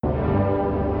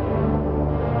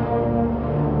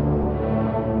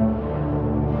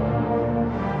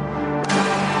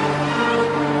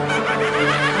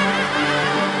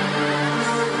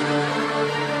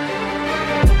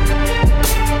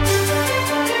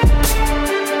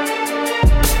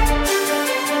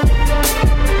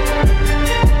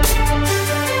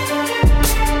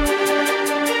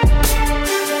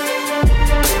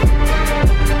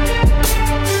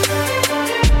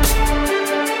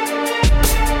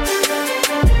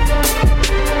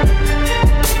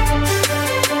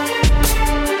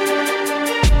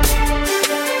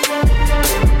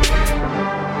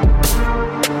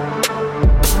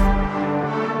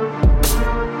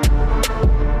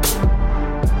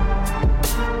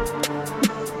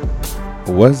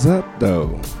What's up, though?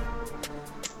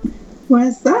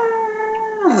 What's up?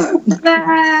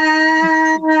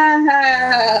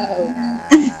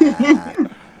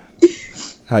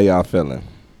 How y'all feeling?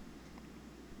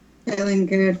 Feeling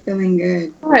good, feeling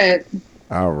good. Good.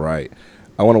 All right.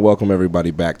 I want to welcome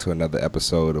everybody back to another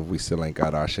episode of We Still Ain't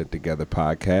Got Our Shit Together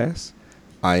podcast.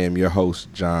 I am your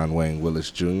host, John Wayne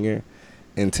Willis Jr.,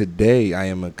 and today I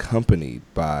am accompanied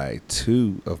by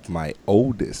two of my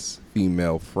oldest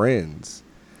female friends.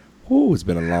 Ooh, it's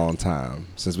been a long time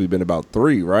since we've been about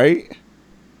three, right?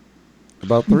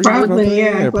 About three, Probably,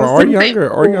 yeah. or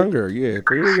younger, yeah,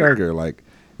 three or younger. Like,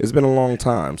 it's been a long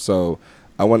time. So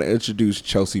I want to introduce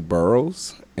Chelsea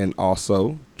Burrows and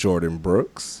also Jordan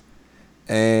Brooks.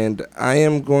 And I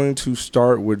am going to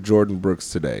start with Jordan Brooks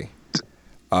today.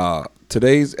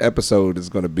 Today's episode is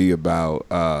going to be about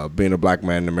being a black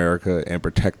man in America and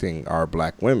protecting our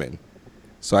black women.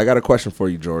 So I got a question for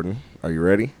you, Jordan. Are you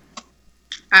ready?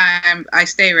 I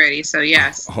stay ready, so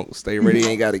yes. Oh, stay ready,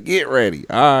 ain't got to get ready.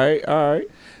 All right.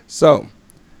 So,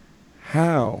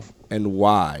 how and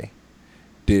why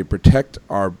did Protect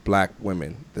Our Black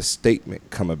Women, the statement,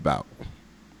 come about?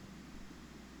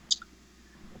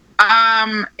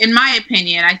 In my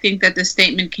opinion, I think that the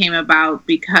statement came about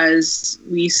because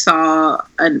we saw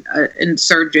an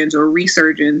insurgence or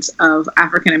resurgence of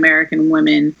African American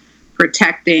women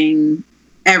protecting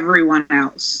everyone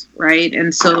else, right?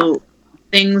 And so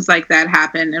things like that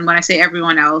happen. And when I say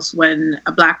everyone else, when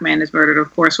a black man is murdered,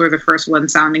 of course, we're the first one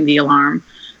sounding the alarm.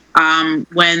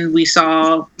 When we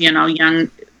saw,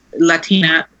 young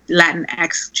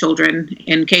Latinx children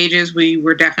in cages, we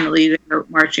were definitely there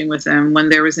marching with them. When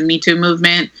there was a Me Too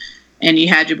movement and you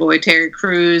had your boy Terry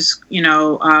Crews,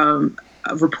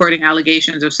 reporting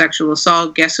allegations of sexual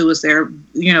assault, guess who was there?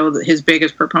 His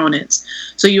biggest proponents.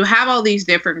 So you have all these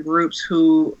different groups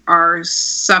who are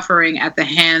suffering at the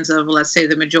hands of, let's say,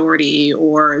 the majority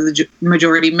or the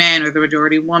majority men or the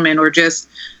majority woman or just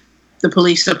the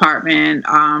police department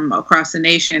across the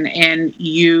nation. And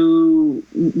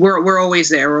we're always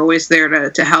there. We're always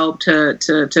there to help,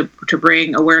 to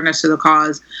bring awareness to the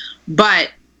cause.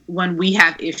 But when we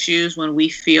have issues, when we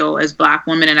feel as black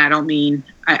women, and I don't mean,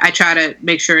 I try to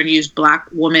make sure and use black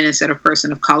woman instead of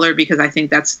person of color, because I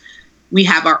think we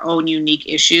have our own unique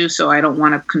issues. So I don't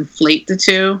want to conflate the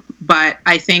two. But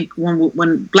I think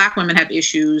when black women have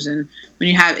issues, and when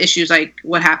you have issues like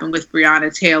what happened with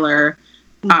Breonna Taylor,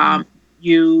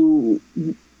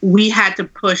 we had to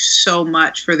push so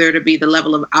much for there to be the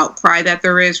level of outcry that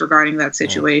there is regarding that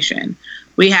situation.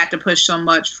 We had to push so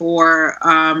much for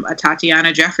a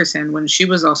Tatiana Jefferson when she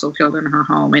was also killed in her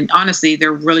home. And honestly,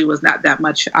 there really was not that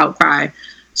much outcry.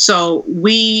 So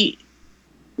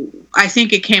I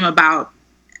think it came about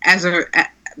as a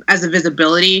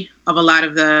visibility of a lot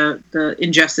of the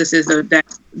injustices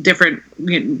that different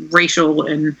racial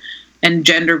and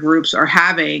gender groups are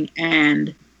having.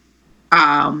 And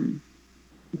I think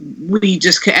we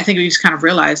just kind of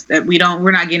realized that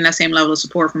we're not getting that same level of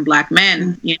support from black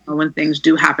men, when things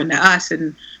do happen to us.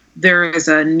 And there is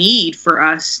a need for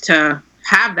us to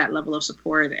have that level of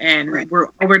support. And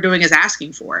all we're doing is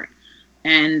asking for it.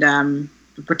 And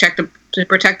to protect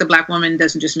the black woman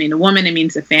doesn't just mean the woman, it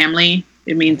means the family.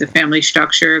 It means the family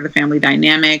structure, the family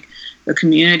dynamic, the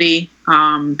community,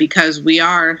 because we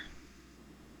are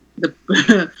the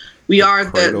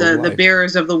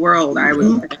bearers of the world, I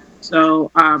would say. So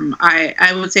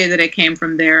I would say that it came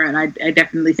from there, and I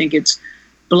definitely think it's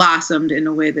blossomed in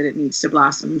the way that it needs to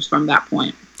blossom from that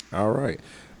point. All right,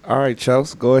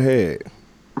 Chelsea, go ahead.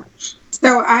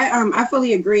 So I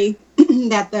fully agree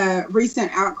that the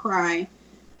recent outcry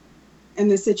and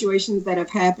the situations that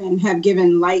have happened have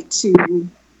given light to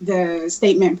the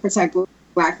statement "Protect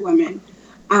Black Women."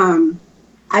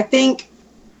 I think,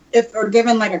 if or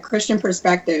given like a Christian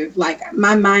perspective, like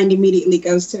my mind immediately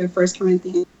goes to 1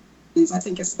 Corinthians, I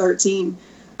think it's 13,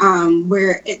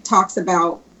 where it talks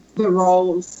about the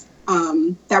roles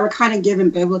that were kind of given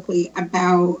biblically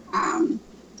about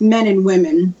men and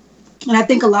women. And I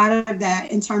think a lot of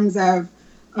that in terms of,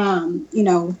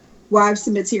 wives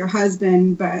submit to your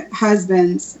husband, but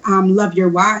husbands love your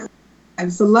wives.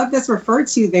 So love that's referred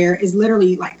to there is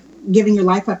literally like giving your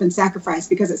life up in sacrifice,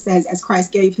 because it says, as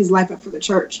Christ gave his life up for the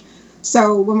church.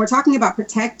 So when we're talking about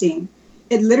protecting,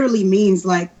 it literally means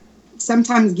like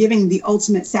sometimes giving the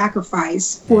ultimate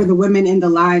sacrifice for the women in the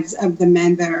lives of the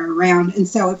men that are around. And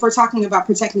so if we're talking about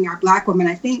protecting our black women,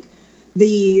 I think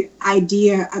the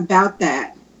idea about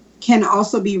that can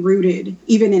also be rooted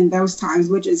even in those times,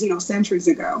 which is, centuries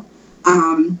ago.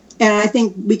 And I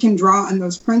think we can draw on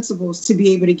those principles to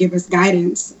be able to give us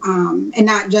guidance, and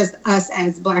not just us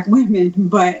as black women,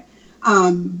 but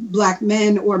Black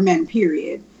men or men,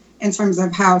 period, in terms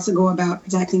of how to go about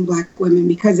protecting Black women,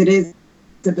 because it is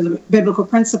a biblical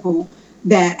principle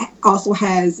that also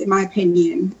has, in my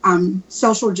opinion,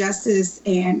 social justice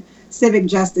and civic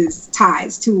justice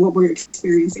ties to what we're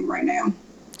experiencing right now.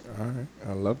 All right,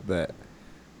 I love that.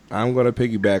 I'm going to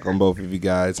piggyback on both of you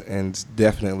guys and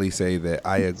definitely say that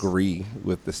I agree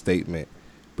with the statement,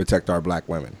 protect our black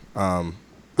women.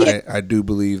 I do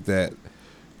believe that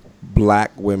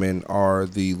black women are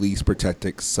the least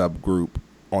protected subgroup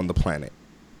on the planet.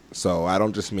 So I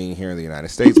don't just mean here in the United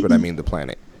States, but I mean the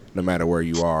planet, no matter where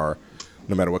you are,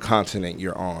 no matter what continent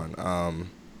you're on.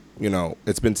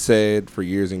 It's been said for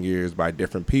years and years by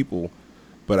different people,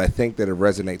 but I think that it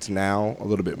resonates now a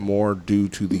little bit more due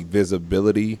to the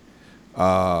visibility,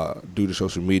 due to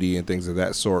social media and things of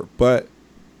that sort. But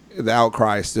the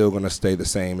outcry is still going to stay the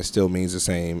same. It still means the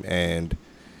same. And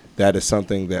that is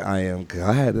something that I am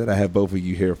glad that I have both of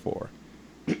you here for.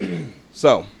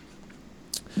 So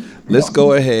let's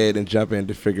go ahead and jump in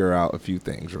to figure out a few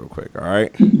things real quick. All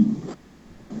right.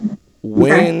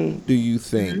 When do you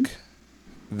think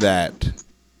that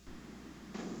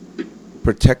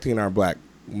protecting our black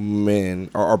men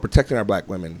or protecting our black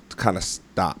women kind of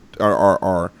stopped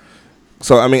or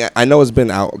so I mean I know it's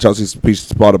been out. Chelsea's speech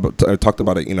talked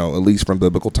about it, at least from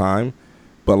biblical time,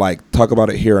 but like talk about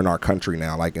it here in our country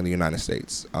now, like in the United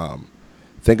States.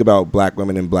 Think about black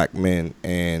women and black men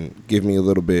and give me a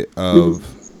little bit of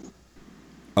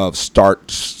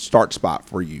start spot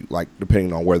for you, like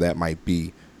depending on where that might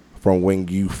be from when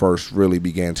you first really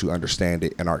began to understand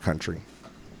it in our country.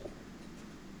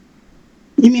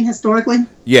 You mean historically?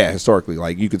 Yeah, historically.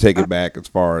 Like you could take it back as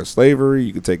far as slavery.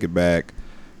 You could take it back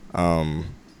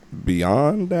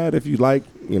beyond that if you like,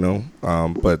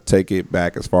 but take it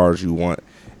back as far as you want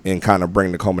and kind of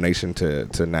bring the culmination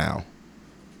to now.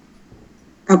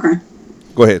 Okay.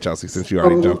 Go ahead, Chelsea, since you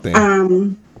already jumped in.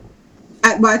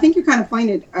 I think you kind of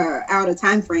pointed out a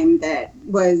time frame that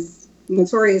was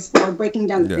notorious for breaking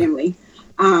down the family,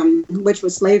 which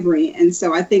was slavery. And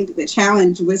so I think the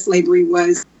challenge with slavery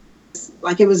was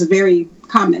like it was very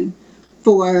common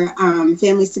for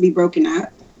families to be broken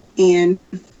up and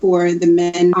for the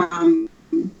men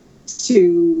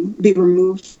to be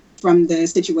removed from the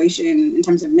situation in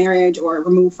terms of marriage or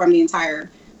removed from the entire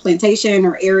plantation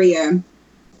or area.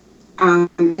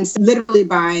 And so literally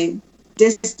by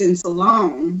distance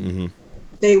alone,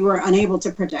 they were unable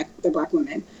to protect the black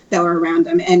women that were around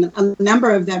them. And a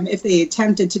number of them, if they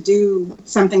attempted to do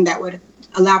something that would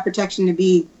allow protection to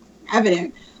be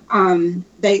evident,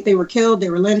 they were killed, they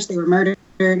were lynched, they were murdered.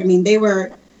 I mean, they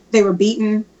were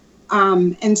beaten.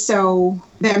 And so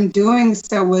them doing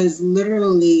so was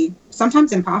literally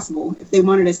sometimes impossible if they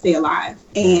wanted to stay alive.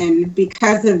 And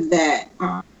because of that,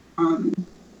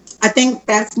 I think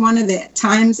that's one of the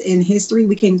times in history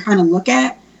we can kind of look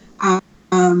at,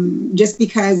 just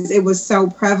because it was so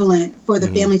prevalent for the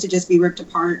family to just be ripped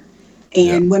apart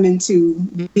and women to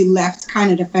be left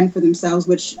kind of to fend for themselves,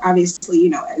 which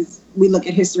obviously, as we look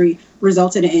at history,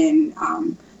 resulted in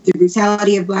the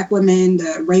brutality of black women,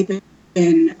 the rape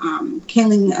and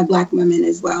killing of black women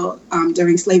as well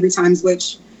during slavery times,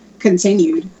 which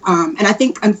continued. And I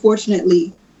think,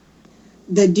 unfortunately,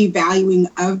 the devaluing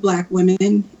of black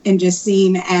women and just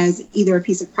seen as either a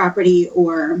piece of property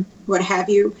or what have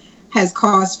you has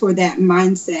caused for that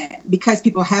mindset, because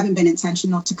people haven't been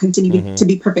intentional to continue to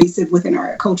be pervasive within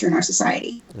our culture and our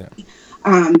society.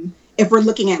 If we're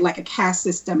looking at like a caste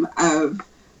system of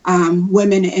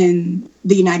women in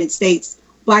the United States,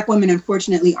 black women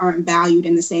unfortunately aren't valued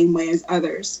in the same way as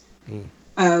others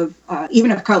of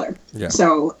even of color.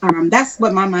 So that's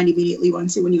what my mind immediately went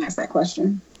to when you asked that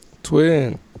question.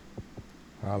 Twin,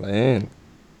 holla in.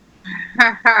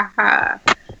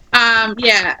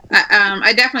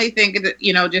 I definitely think that,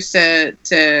 just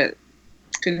to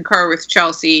concur with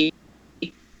Chelsea,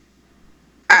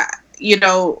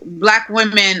 black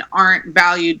women aren't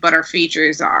valued, but our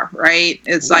features are, right?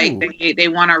 It's like they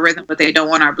want our rhythm, but they don't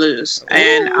want our blues.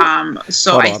 And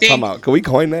so Hold on, I think, can we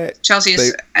coin that? Chelsea,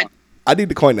 I need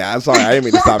to coin that. I'm sorry, I didn't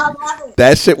mean to stop you.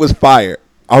 That shit was fire.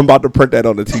 I'm about to print that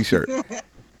on the t-shirt.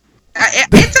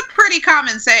 It's a pretty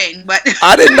common saying, but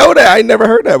I didn't know that. I never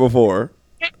heard that before.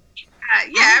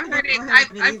 I've heard it.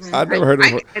 I've never heard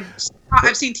it.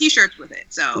 I've seen T-shirts with it,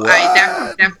 so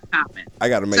I definitely comment. I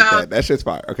gotta make that. That shit's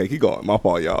fire. Okay, keep going. My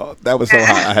fault, y'all. That was so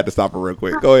high. I had to stop it real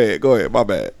quick. Go ahead. My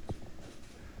bad.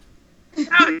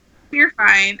 No, you're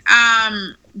fine.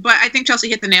 But I think Chelsea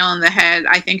hit the nail on the head.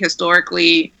 I think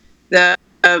historically, the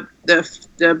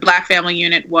black family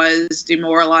unit was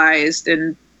demoralized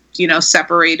and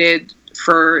separated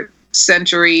for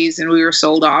centuries, and we were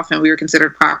sold off and we were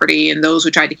considered property, and those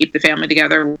who tried to keep the family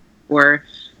together were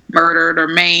murdered or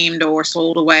maimed or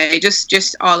sold away,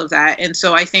 just all of that. And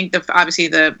so I think obviously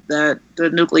the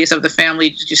nucleus of the family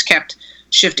just kept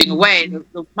shifting away.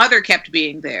 The mother kept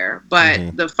being there,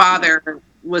 but the father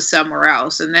was somewhere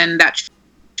else. And then that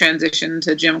transitioned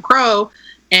to Jim Crow.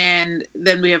 And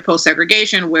then we have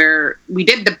post-segregation, where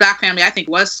the Black family, I think,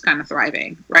 was kind of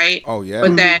thriving, right? Oh yeah.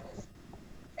 But then,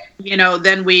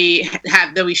 then we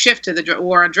shift to the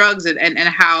war on drugs, and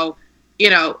how,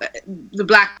 the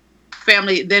Black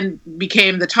family then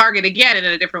became the target again in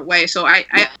a different way. So I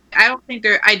don't think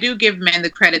I do give men the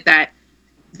credit that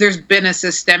there's been a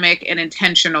systemic and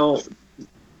intentional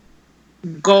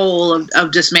goal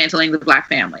of dismantling the Black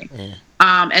family.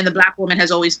 And the Black woman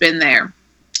has always been there.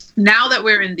 Now that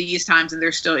we're in these times and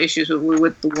there's still issues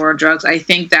with the war on drugs, I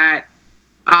think that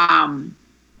I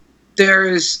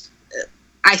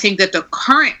think that the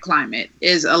current climate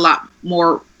is a lot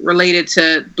more related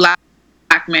to Black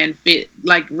men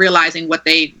realizing what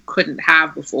they couldn't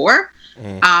have before,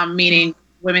 meaning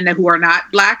women who are not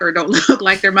Black or don't look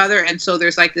like their mother. And so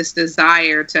there's this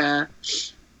desire to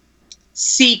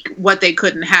seek what they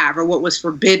couldn't have or what was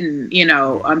forbidden,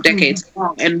 decades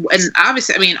long. And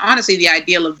obviously, honestly, the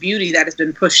ideal of beauty that has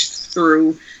been pushed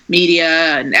through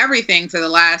media and everything for the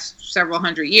last several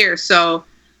hundred years. So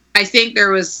I think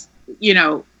there was,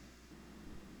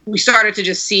 we started to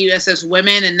just see us as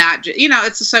women and not just,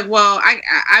 it's just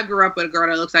I grew up with a girl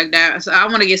that looks like that, so I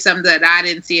want to get something that I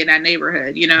didn't see in that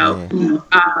neighborhood,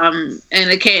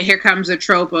 and here comes a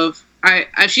trope of,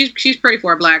 she's pretty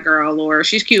for a Black girl, or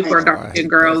she's cute for a dark-skinned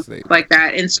girl, like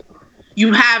that. And so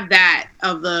you have that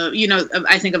of the,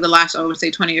 I think of the last, I would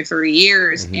say 20 or 30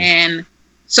 years. And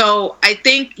so I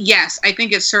think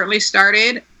it certainly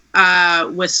started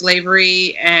with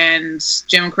slavery and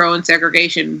Jim Crow and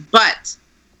segregation, but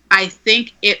I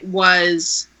think it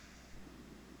was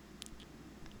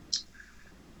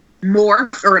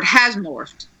morphed, or it has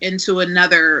morphed into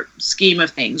another scheme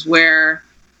of things where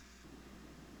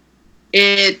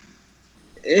it's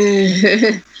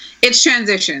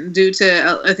transitioned due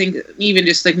to, I think, even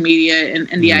just media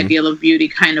and the ideal of beauty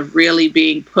kind of really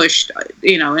being pushed,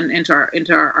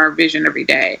 into our vision every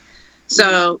day.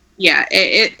 So yeah,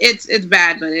 it's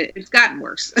bad, but it's gotten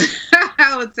worse.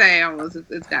 I would say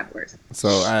it's gotten worse. So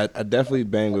I definitely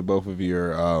bang with both of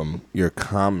your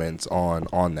comments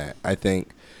on that. I think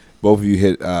both of you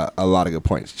hit a lot of good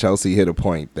points. Chelsea hit a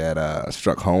point that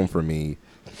struck home for me.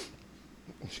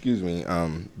 Excuse me.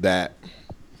 That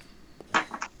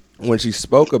when she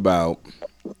spoke about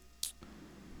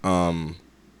the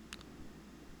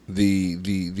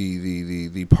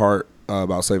part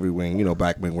about slavery, when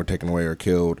Black men were taken away or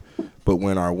killed, but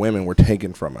when our women were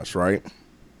taken from us, right?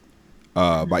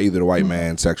 By either the white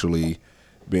man, sexually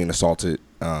being assaulted,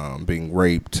 being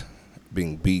raped,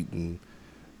 being beaten.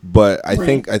 But I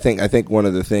think one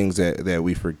of the things that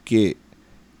we forget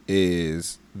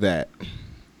is that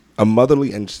a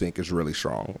motherly instinct is really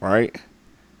strong, right?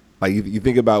 Like you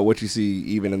think about what you see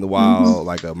even in the wild,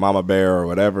 like a mama bear or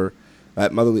whatever.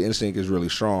 That motherly instinct is really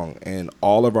strong, and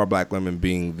all of our Black women,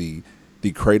 being the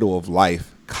cradle of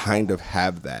life, kind of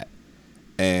have that.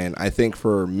 And I think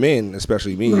for men,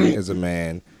 especially me as a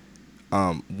man,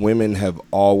 women have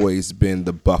always been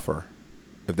the buffer,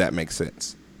 if that makes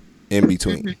sense, in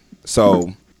between.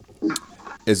 So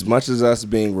as much as us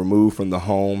being removed from the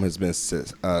home has been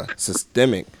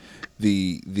systemic,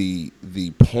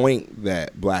 the point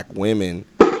that Black women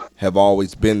have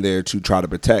always been there to try to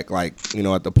protect,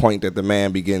 at the point that the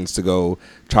man begins to go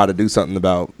try to do something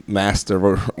about master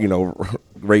or,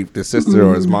 rape his sister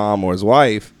or his mom or his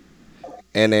wife,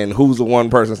 and then who's the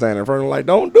one person standing in front of him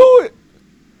don't do it.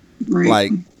 Right.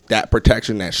 Like that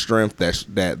protection, that strength,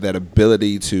 that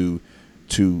ability to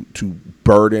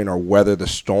burden or weather the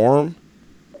storm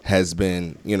has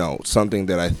been, something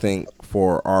that I think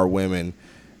for our women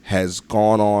has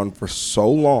gone on for so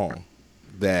long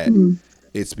that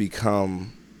it's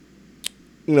become,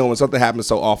 when something happens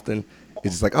so often,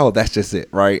 it's just like, oh, that's just it,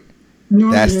 right?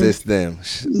 That's just them.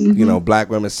 Black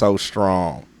women so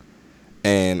strong,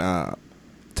 and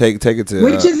take it to,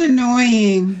 which is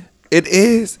annoying. It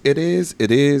is. I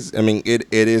mean, it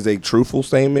is a truthful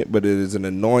statement, but it is an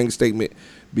annoying statement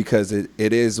because it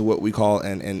is what we call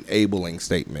an enabling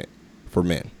statement for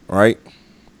men, right?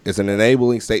 It's an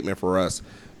enabling statement for us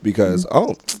because,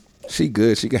 she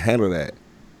good. She can handle that.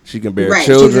 She can bear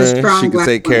children. She can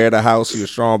take care of the house. She's a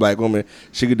strong Black woman.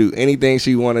 She can do anything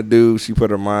she want to do. She put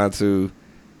her mind to.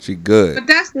 She good. But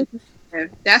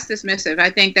that's dismissive. I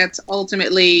think that's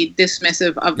ultimately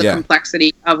dismissive of the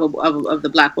complexity of the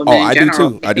Black woman. I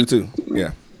do too.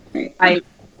 Yeah.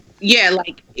 yeah,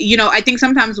 like, I think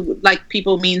sometimes like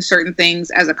people mean certain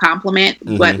things as a compliment,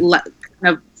 but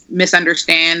kind of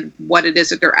misunderstand what it is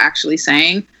that they're actually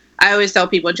saying. I always tell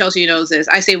people, and Chelsea knows this,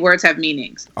 I say words have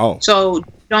meanings. Oh. So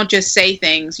don't just say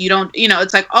things. You don't,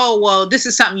 it's like, oh, well, this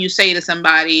is something you say to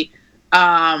somebody.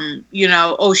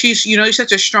 Oh, she's, you're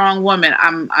such a strong woman.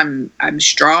 I'm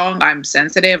strong. I'm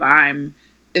sensitive. I'm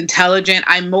intelligent.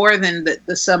 I'm more than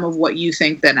the sum of what you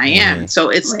think that I am. So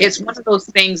it's one of those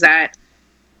things that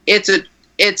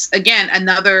it's again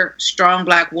another strong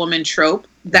Black woman trope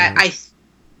that I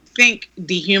think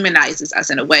dehumanizes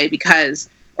us in a way, because,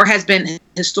 or has been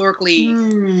historically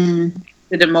to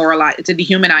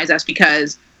dehumanize us,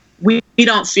 because we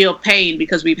don't feel pain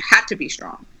because we've had to be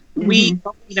strong. We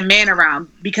don't need a man around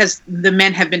because the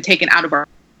men have been taken out of our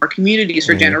communities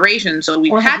for generations. So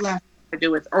we've had to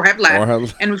do with, or have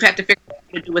left, and we've had to figure out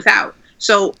what to do without.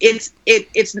 So it's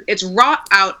wrought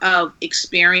out of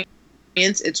experience.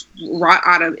 It's wrought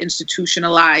out of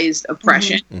institutionalized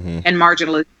oppression and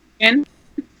marginalization.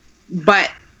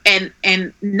 But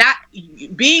and not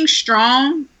being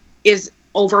strong is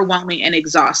overwhelming and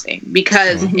exhausting,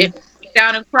 because if you sit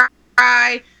down and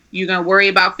cry, you're going to worry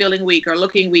about feeling weak or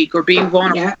looking weak or being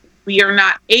vulnerable. Yeah. We are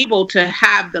not able to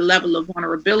have the level of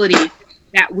vulnerability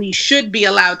that we should be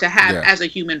allowed to have as a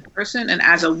human person and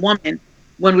as a woman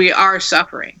when we are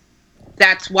suffering.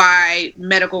 That's why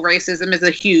medical racism is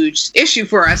a huge issue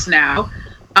for us now.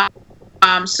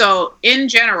 So in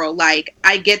general, like,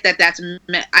 I get that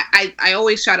I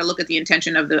always try to look at the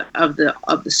intention of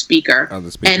the speaker.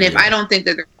 And if I don't think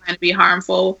that they're trying to be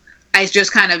harmful, I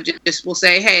just kind of just will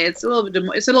say, hey, it's a little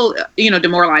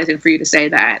demoralizing for you to say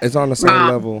that. It's on the same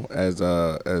level as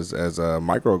a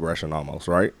microaggression almost,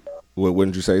 right?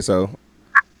 Wouldn't you say so?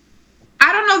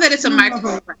 I don't know that it's a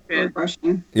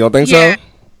microaggression. You don't think so?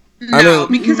 No,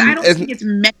 because I don't think it's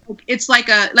mental. It's like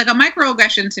a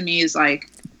microaggression to me is like,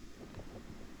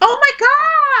 oh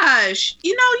my gosh,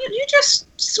 you just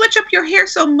switch up your hair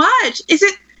so much. Is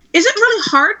it really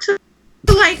hard to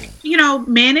like,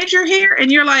 manage your hair?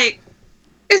 And you're like,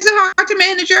 is it hard to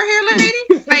manage your hair,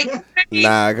 lady? Like,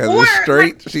 nah, because it's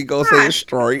straight. Like, she goes say it's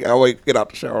straight. I wait, get out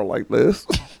the shower like this.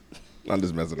 I'm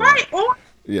just messing around. Right, or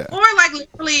like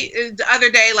literally the other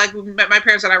day, like my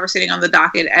parents and I were sitting on the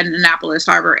docket at Annapolis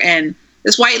Harbor, and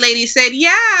this white lady said,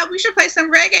 yeah, we should play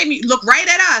some reggae music. Look right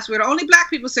at us. We're the only Black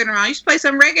people sitting around. You should play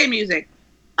some reggae music.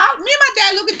 Me and my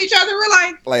dad look at each other. We're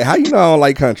like, how you know I don't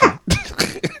like country?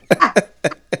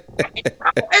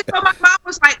 And so my mom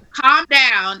was like, calm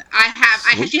down.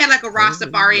 She had like a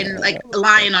Rastafarian like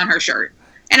lion on her shirt.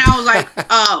 And I was like,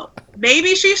 oh,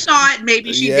 maybe she saw it.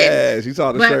 Maybe she didn't. Yeah, she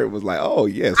saw the shirt and was like, oh,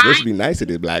 yes, supposed to be nice to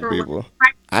these Black people.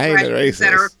 I ain't a racist.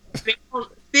 That are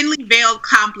thinly veiled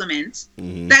compliments.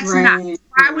 That's not.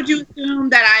 Why would you assume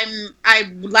that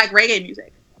I like reggae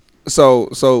music? So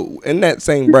in that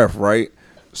same breath, right?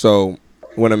 So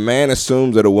when a man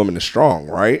assumes that a woman is strong,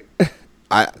 right?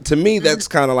 To me, that's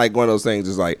kind of like one of those things.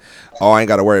 Is like, oh, I ain't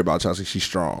got to worry about Chelsea. She's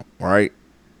strong, right?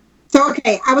 So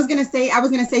okay, I was gonna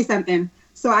say something.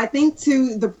 So I think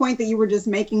to the point that you were just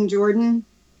making, Jordan,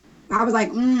 I was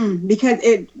like, because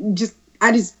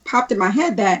I just popped in my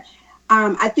head that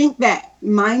I think that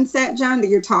mindset, John, that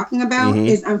you're talking about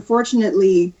is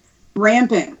unfortunately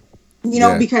rampant.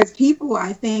 Because people,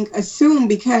 I think, assume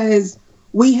because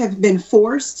we have been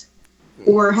forced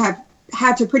or have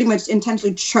had to pretty much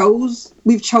intentionally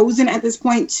we've chosen at this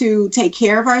point to take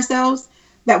care of ourselves,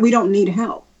 that we don't need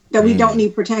help, that we don't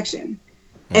need protection.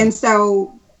 And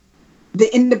so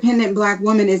the independent Black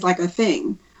woman is like a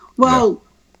thing. Well,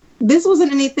 this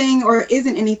wasn't anything or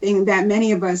isn't anything that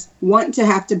many of us want to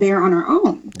have to bear on our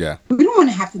own. Yeah. We don't want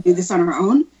to have to do this on our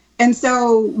own. And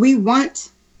so we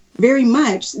want very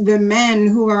much the men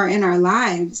who are in our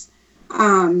lives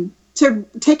to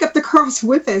take up the cross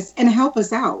with us and help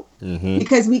us out,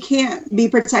 because we can't be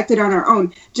protected on our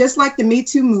own. Just like the Me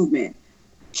Too movement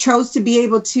chose to be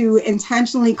able to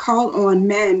intentionally call on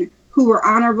men who were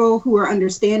honorable, who were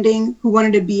understanding, who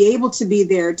wanted to be able to be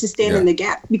there to stand in the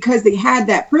gap because they had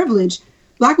that privilege.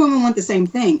 Black women want the same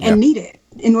thing and need it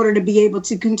in order to be able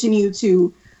to continue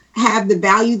to have the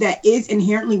value that is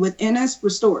inherently within us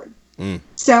restored.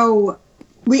 So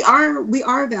we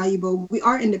are valuable. We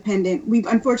are independent. We've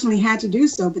unfortunately had to do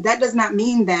so, but that does not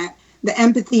mean that the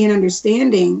empathy and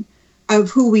understanding of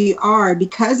who we are,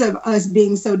 because of us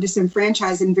being so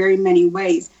disenfranchised in very many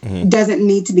ways, doesn't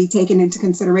need to be taken into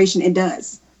consideration. It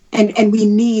does. And we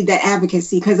need that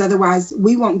advocacy, because otherwise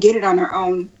we won't get it on our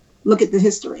own. Look at the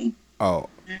history. Oh,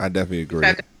 I definitely agree.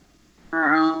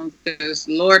 Our own, because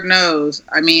Lord knows.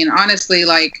 I mean, honestly,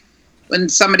 like when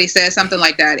somebody says something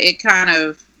like that, it kind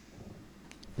of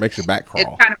makes your back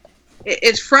crawl.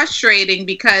 it's frustrating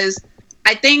because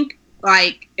I think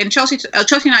like, and Chelsea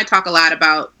and I talk a lot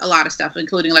about a lot of stuff,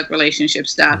 including like relationship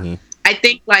stuff. Mm-hmm. I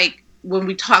think like when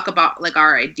we talk about like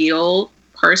our ideal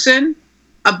person,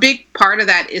 a big part of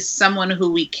that is someone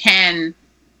who we can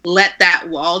let that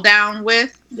wall down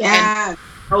with. Yeah. And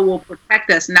will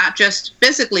protect us, not just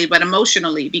physically but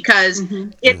emotionally, because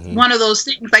it's one of those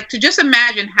things, like, to just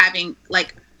imagine having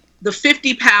like the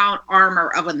 50-pound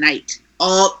armor of a knight,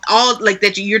 all like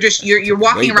that, you're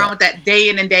walking around with that day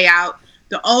in and day out.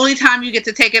 The only time you get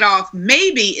to take it off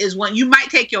maybe is when you might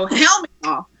take your helmet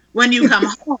off when you come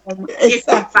home.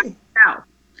 Exactly.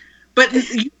 But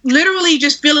you literally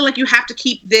just feeling like you have to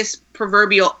keep this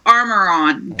proverbial armor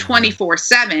on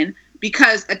 24/7,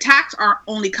 because attacks aren't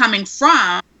only coming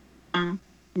from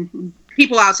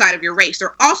people outside of your race.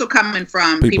 They're also coming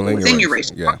from people within your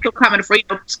race. Yeah. Also coming from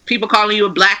people calling you a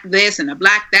black this and a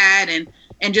black that,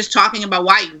 and just talking about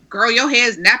why, girl, your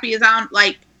hair's nappy is on,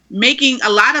 like making a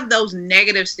lot of those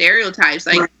negative stereotypes.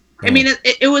 Like, I mean,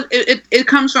 it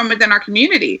comes from within our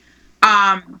community.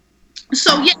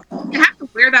 So yeah, you have to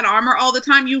wear that armor all the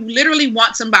time. You literally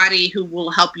want somebody who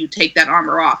will help you take that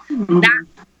armor off, not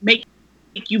make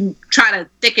you try to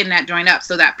thicken that joint up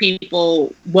so that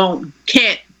people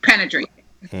can't penetrate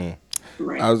it.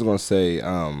 Right. I was gonna say,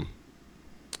 I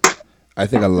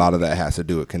think a lot of that has to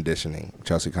do with conditioning.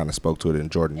 Chelsea kind of spoke to it,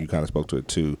 and Jordan, you kind of spoke to it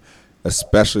too,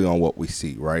 especially on what we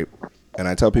see, right? And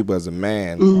I tell people, as a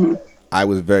man, I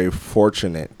was very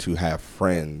fortunate to have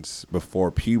friends before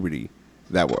puberty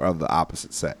that were of the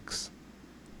opposite sex.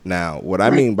 Now, what I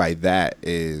mean by that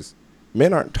is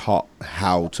men aren't taught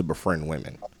how to befriend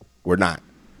women. We're not.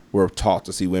 We're taught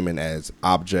to see women as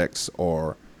objects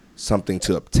or something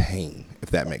to obtain,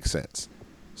 if that makes sense.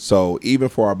 So even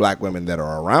for our black women that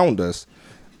are around us,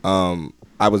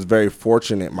 I was very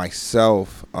fortunate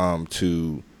myself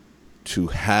to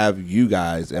have you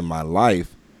guys in my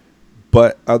life,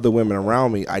 but other women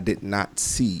around me I did not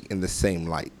see in the same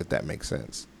light, if that makes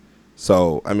sense.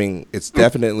 So, I mean, it's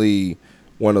definitely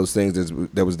one of those things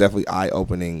that was definitely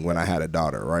eye-opening when I had a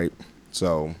daughter, right?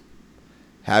 So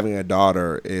having a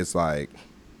daughter is like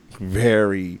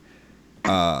very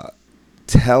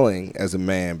telling as a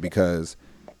man, because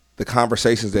the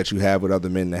conversations that you have with other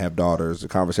men that have daughters, the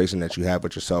conversation that you have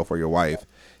with yourself or your wife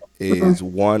is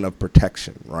one of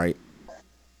protection, right?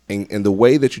 And the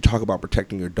way that you talk about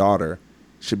protecting your daughter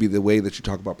should be the way that you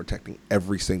talk about protecting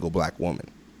every single black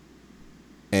woman.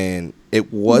 And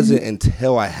it wasn't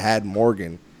until I had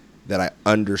Morgan that I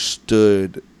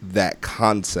understood that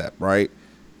concept, right?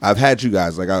 I've had you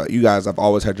guys, I've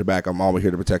always had your back. I'm always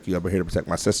here to protect you. I'm here to protect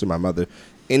my sister, my mother,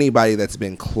 anybody that's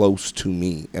been close to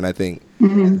me. And I think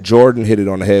Jordan hit it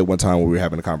on the head one time when we were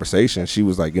having a conversation. She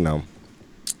was like, the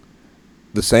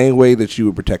same way that you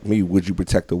would protect me, would you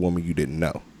protect the woman you didn't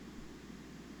know?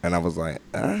 And I was like,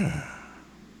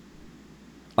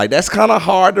 Like, that's kind of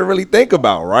hard to really think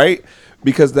about, right?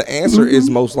 Because the answer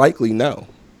is most likely no,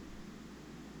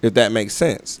 if that makes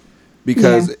sense.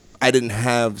 Because I didn't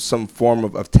have some form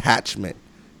of attachment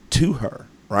to her,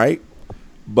 right?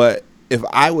 But if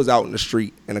I was out in the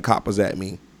street and a cop was at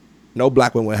me, no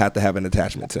black woman would have to have an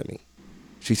attachment to me.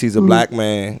 She sees a black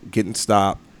man getting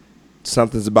stopped,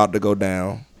 something's about to go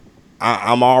down,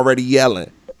 I'm already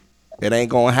yelling. It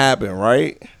ain't gonna happen,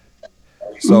 right?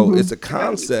 So it's a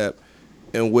concept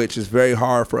in which it's very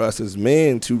hard for us as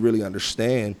men to really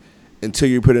understand until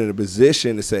you're put in a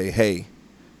position to say, hey,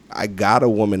 I got a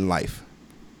woman life.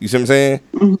 You see what I'm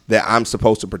saying? That I'm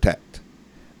supposed to protect.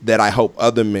 That I hope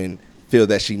other men feel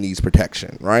that she needs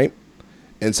protection, right?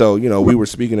 And so, we were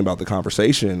speaking about the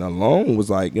conversation alone was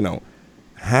like,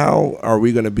 how are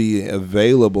we going to be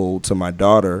available to my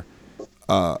daughter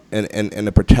in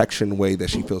a protection way that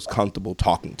she feels comfortable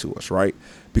talking to us, right?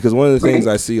 Because one of the things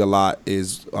I see a lot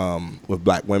is with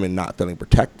black women not feeling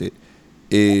protected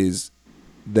is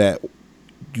that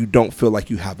you don't feel like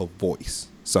you have a voice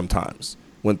sometimes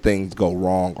when things go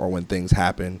wrong or when things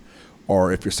happen,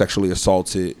 or if you're sexually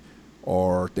assaulted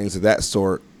or things of that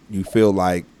sort. You feel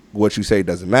like what you say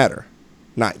doesn't matter.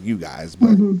 Not you guys,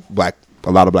 but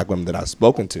a lot of black women that I've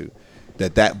spoken to,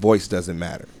 that voice doesn't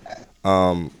matter.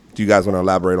 Do you guys want to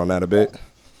elaborate on that a bit?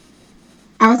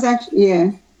 I was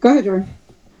actually, go ahead, Jordan.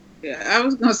 Yeah, I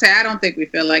was gonna say I don't think we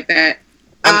feel like that.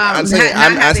 I'm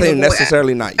saying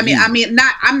necessarily not you.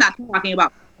 I'm not talking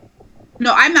about.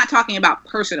 No, I'm not talking about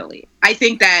personally. I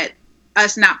think that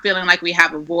us not feeling like we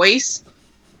have a voice,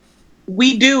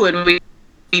 we do, and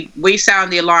we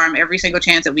sound the alarm every single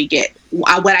chance that we get.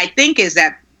 What I think is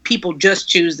that people just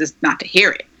choose this not to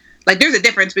hear it. Like, there's a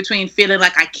difference between feeling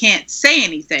like I can't say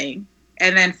anything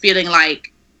and then feeling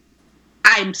like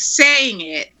I'm saying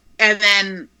it and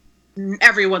then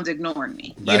everyone's ignoring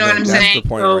me. But You know what I'm that's saying? the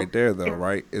point So right there, though,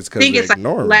 right? It's I because think they're it's like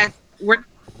ignoring me. less.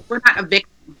 We're not a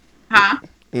victim, huh?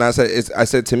 And I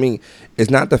said to me, it's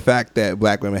not the fact that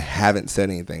black women haven't said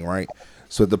anything, right?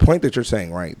 So the point that you're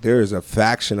saying, right? There is a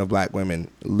faction of black women,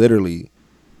 literally,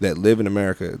 that live in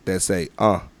America that say,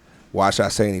 why should I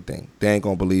say anything? They ain't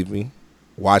gonna believe me.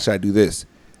 Why should I do this?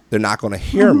 They're not gonna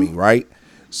hear me, right?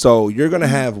 So you're gonna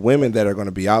have women that are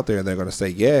gonna be out there and they're gonna say,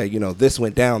 yeah, this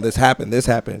went down, this happened,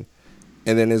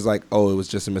 and then it's like, oh, it was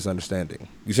just a misunderstanding.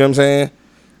 You see what I'm saying?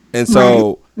 And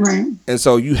so, Right. and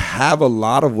so you have a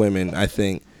lot of women, I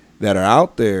think, that are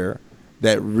out there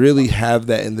that really have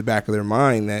that in the back of their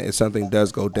mind that if something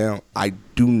does go down, I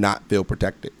do not feel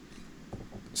protected.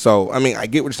 So, I mean, I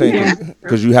get what you're saying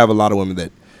because you have a lot of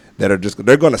women that are just,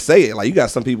 they're going to say it. Like, you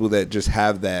got some people that just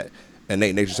have that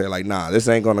innate nature say, like, nah, this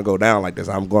ain't going to go down like this.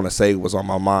 I'm going to say what's on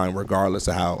my mind regardless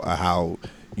of how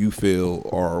you feel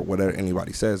or whatever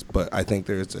anybody says. But I think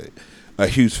there's a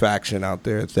huge faction out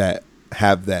there that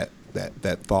have that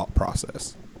thought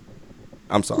process.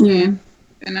 I'm sorry. Yeah.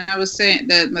 And I was saying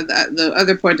that the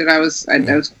other point that that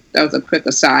was a quick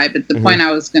aside, but the point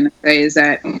I was going to say is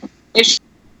that it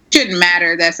shouldn't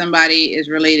matter that somebody is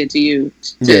related to you.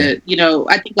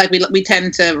 I think like we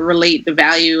tend to relate the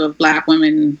value of black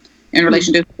women in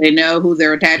relation to who they know, who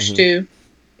they're attached to.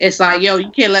 It's like, yo,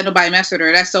 you can't let nobody mess with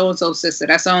her. That's so-and-so's sister.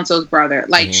 That's so-and-so's brother.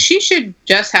 Like, she should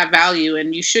just have value,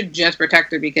 and you should just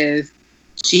protect her because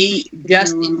she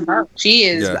just is her. She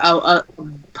is a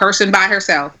person by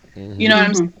herself. You know what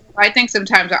I'm saying? I think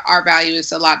sometimes our value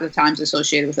is a lot of the times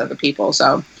associated with other people.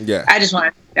 So I just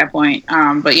want to make that point.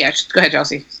 But yeah, go ahead,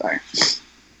 Chelsea. Sorry.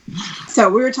 So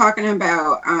we were talking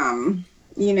about,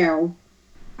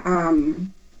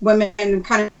 women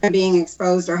kind of being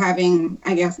exposed or having,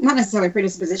 I guess, not necessarily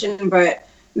predisposition, but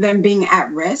them being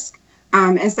at risk.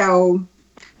 And so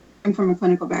I'm from a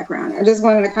clinical background. I just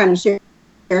wanted to kind of share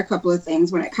a couple of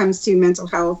things when it comes to mental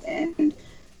health and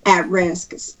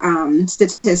at-risk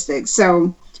statistics.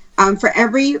 So for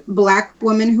every black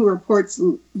woman who reports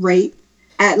rape,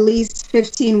 at least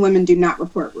 15 women do not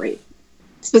report rape,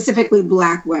 specifically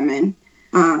black women.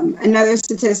 Another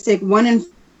statistic, 1 in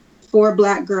 4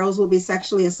 black girls will be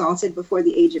sexually assaulted before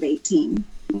the age of 18.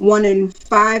 1 in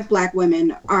 5 black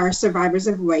women are survivors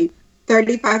of rape.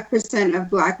 35% of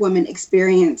black women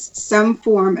experience some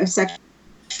form of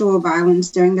sexual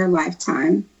violence during their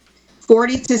lifetime.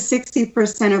 40 to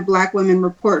 60% of black women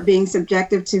report being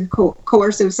subjected to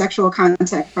coercive sexual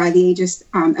contact by the ages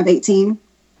of 18.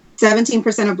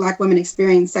 17% of black women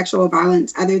experience sexual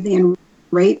violence other than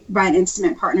rape by an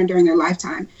intimate partner during their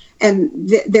lifetime. And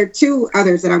there are 2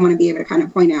 others that I want to be able to kind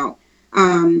of point out.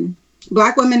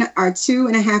 Black women are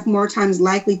 2.5 more times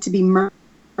likely to be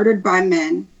murdered by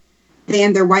men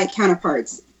than their white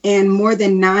counterparts. And more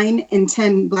than 9 in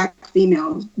 10 black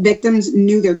female victims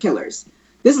knew their killers.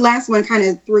 This last one kind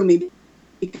of threw me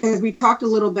because we talked a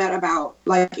little bit about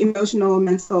like emotional,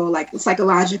 mental, like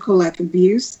psychological, like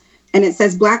abuse. And it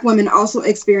says black women also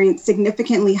experience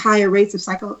significantly higher rates of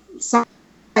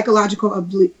psychological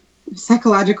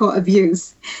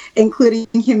abuse, including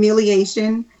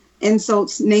humiliation,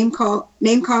 insults, name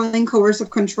calling,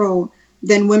 coercive control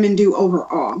than women do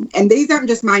overall. And these aren't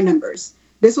just my numbers.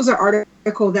 This was an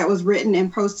article that was written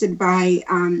and posted by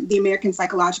the American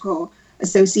Psychological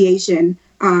Association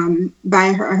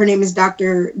by her name is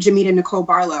Dr. Jamita Nicole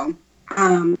Barlow.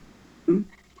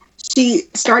 She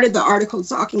started the article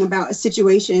talking about a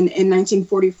situation in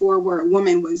 1944 where a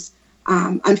woman was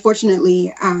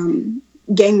unfortunately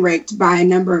gang raped by a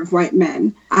number of white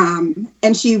men.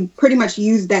 And she pretty much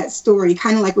used that story,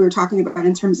 kind of like we were talking about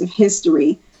in terms of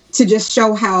history, to just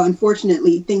show how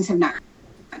unfortunately things have not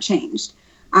changed.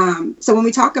 So when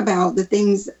we talk about the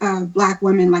things of black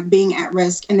women like being at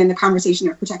risk and then the conversation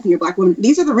of protecting your black women,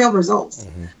 these are the real results,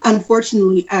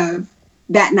 unfortunately, of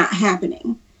that not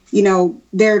happening.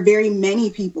 There are very many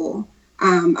people,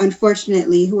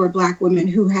 unfortunately, who are black women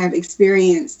who have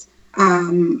experienced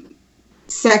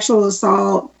sexual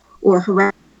assault or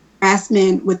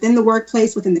harassment within the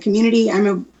workplace, within the community. I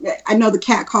know the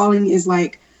catcalling is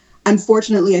like,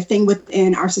 unfortunately, a thing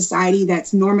within our society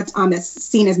that's that's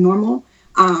seen as normal.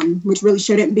 Which really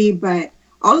shouldn't be, but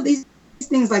all of these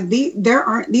things like these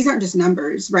aren't just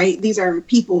numbers, right? These are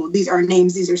people, these are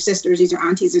names, these are sisters, these are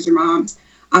aunties, these are moms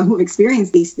who've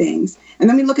experienced these things. And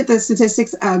then we look at the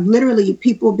statistics of literally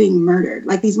people being murdered,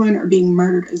 like these women are being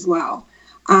murdered as well.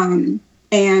 And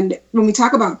when we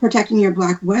talk about protecting your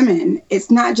black women,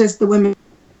 it's not just the women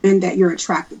that you're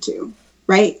attracted to,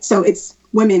 right? So it's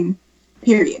women,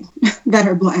 period, that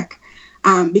are black.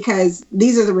 Because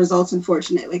these are the results,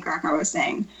 unfortunately, like I was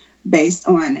saying. based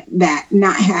on that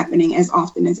not happening as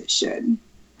often as it should.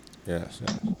 Yes.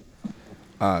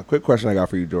 Quick question I got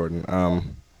for you, Jordan.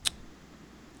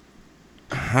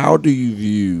 How do you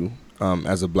view,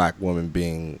 as a black woman,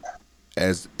 being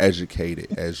as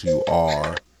educated as you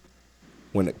are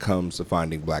when it comes to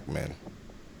finding black men?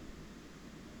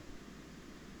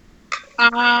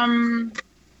 Um,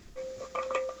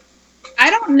 I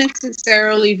don't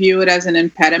necessarily view it as an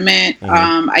impediment.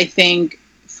 I think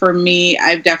for me,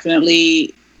 I've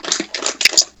definitely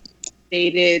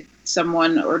dated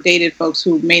someone or dated folks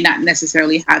who may not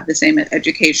necessarily have the same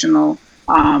educational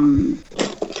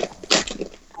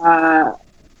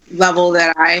level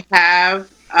that I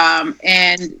have.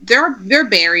 And there are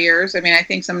barriers. I mean, I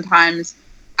think sometimes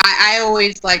I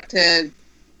always like to,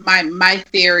 my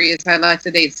theory is I like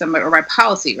to date somebody, or my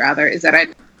policy rather, is that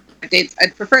I'd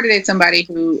prefer to date somebody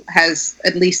who has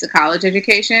at least a college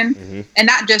education, and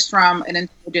not just from an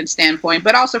intelligence standpoint,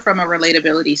 but also from a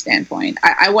relatability standpoint.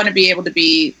 I want to be able to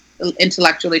be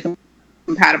intellectually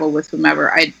compatible with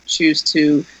whomever I choose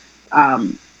to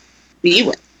be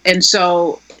with. And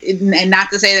so, and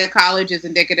not to say that college is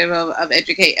indicative of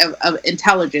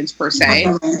intelligence per se.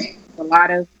 A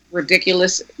lot of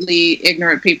ridiculously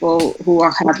ignorant people who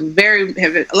have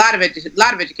a lot of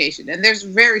education, and there's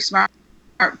very smart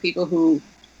people who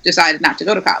decided not to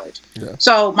go to college. Yeah.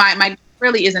 So my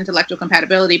really is intellectual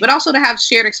compatibility, but also to have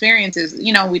shared experiences.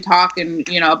 You know, we talk and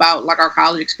about like our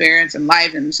college experience and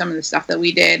life and some of the stuff that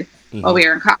we did while we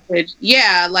were in college.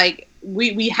 Yeah, like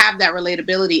we have that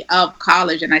relatability of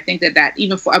college, and I think that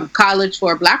even for a college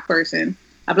for a black person,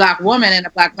 a black woman and a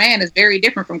black man is very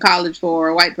different from college for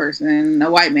a white person and a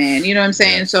white man. You know what I'm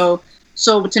saying? Yes.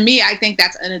 So to me, I think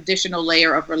that's an additional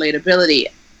layer of relatability.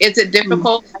 Is it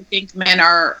difficult? I think men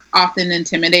are often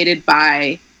intimidated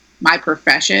by my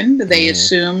profession. They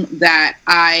assume that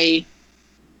I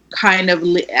kind of,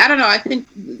 I don't know, I think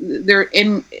they're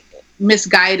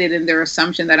misguided in their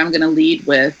assumption that I'm going to lead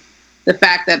with the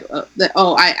fact that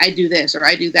I do this or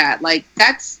I do that. Like,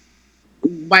 that's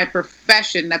my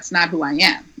profession. That's not who I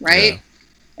am, right? Yeah.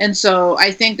 And so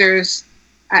I think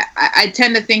I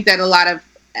tend to think that a lot of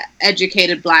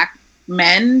educated black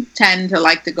men tend to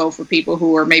like to go for people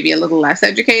who are maybe a little less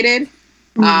educated.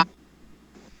 And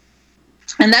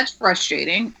that's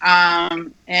frustrating.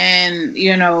 And,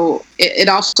 it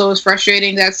also is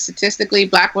frustrating that statistically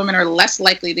black women are less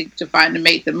likely to find a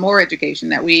mate the more education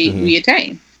that we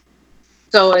attain.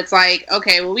 So it's like,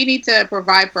 okay, well, we need to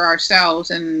provide for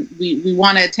ourselves and we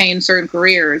want to attain certain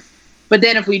careers. But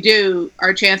then if we do,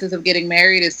 our chances of getting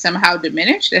married is somehow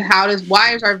diminished. And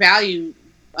why is our value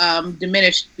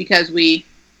diminished because we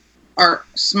are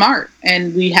smart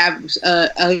and we have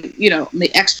exponential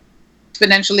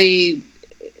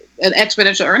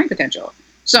earning potential.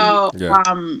 So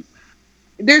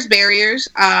there's barriers,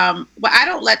 but I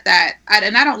don't let that, I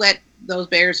don't let those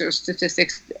barriers or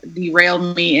statistics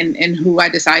derail me in who I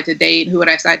decide to date, who I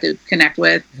decide to connect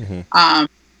with.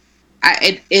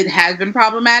 It has been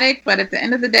problematic, but at the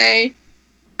end of the day,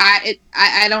 I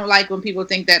don't like when people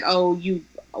think that,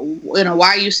 why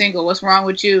are you single? What's wrong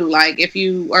with you? Like, if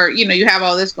you are, you have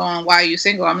all this going, why are you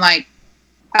single? I'm like,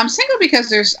 I'm single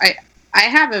because I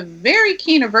have a very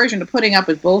keen aversion to putting up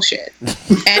with bullshit.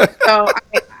 And so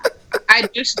I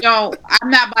just don't, I'm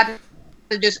not about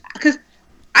to just, because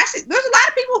I see there's a lot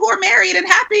of people who are married and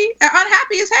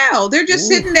unhappy as hell. They're just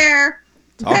sitting there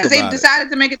because they've decided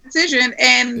to make a decision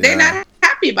and they're not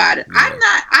happy about it. Yeah.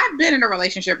 I've been in a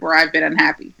relationship where I've been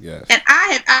unhappy. Yes. And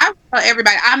I tell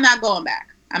everybody, I'm not going back.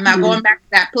 I'm not going back to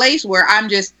that place where I'm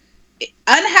just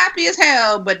unhappy as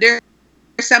hell, but there's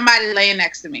somebody laying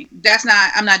next to me.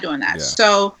 I'm not doing that. Yeah.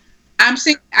 So I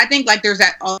think like there's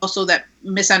that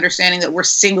misunderstanding that we're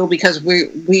single because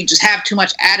we just have too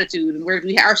much attitude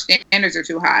and our standards are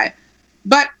too high.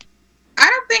 But I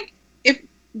don't think if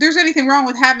there's anything wrong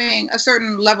with having a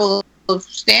certain level of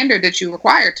standard that you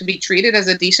require to be treated as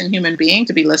a decent human being,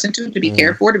 to be listened to be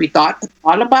cared for, to be thought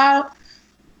about.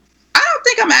 I don't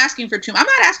think I'm asking for too much. I'm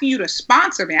not asking you to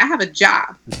sponsor me. I have a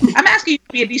job. I'm asking you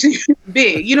to be a decent human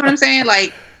being. You know what I'm saying?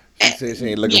 Like, she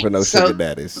ain't looking for no sugar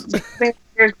daddies.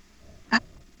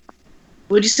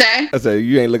 What'd you say? I said,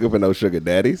 you ain't looking for no sugar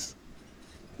daddies?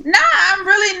 Nah, I'm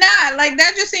really not. Like,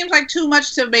 that just seems like too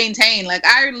much to maintain. Like,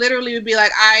 I literally would be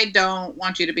like, I don't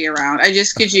want you to be around. I'm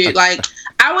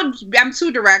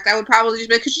too direct. I would probably just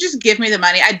be like, could you just give me the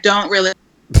money? I don't really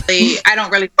want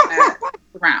that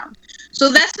around. So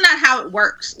that's not how it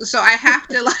works. So I'd have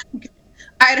to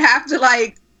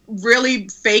really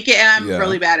fake it, and I'm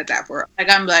really bad at that for it. Like,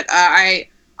 I'm like, I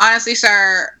honestly,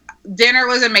 sir, dinner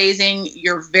was amazing.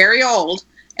 You're very old,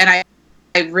 and I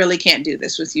really can't do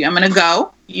this with you. I'm gonna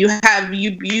go.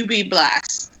 you be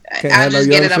blessed. Can't I'll have no just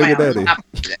get young it on my sugar own.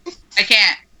 daddy. I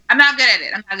can't. I'm not good at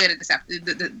it. I'm not good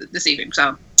at this evening.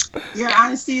 So, Your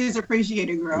honesty is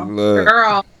appreciated, girl. Look,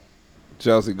 girl,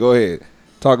 Chelsea, go ahead.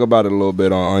 Talk about it a little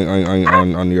bit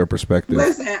on your perspective.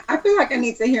 Listen, I feel like I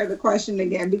need to hear the question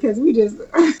again because we just.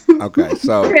 Okay,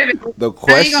 so the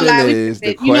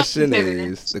question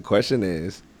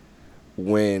is,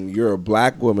 when you're a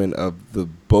black woman of the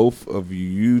both of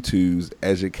you two's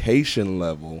education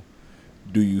level,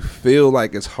 do you feel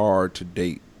like it's hard to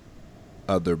date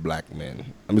other black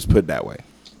men? I'm just put it that way.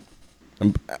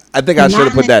 I think I should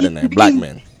have put that in there. Black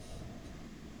men.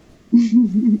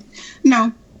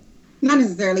 No, not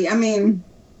necessarily. I mean,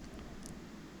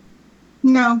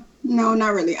 no,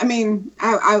 not really. I mean,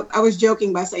 I was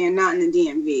joking by saying not in the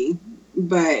DMV,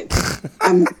 but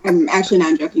I'm actually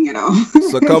not joking at all.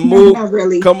 So come move, not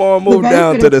really. come on, move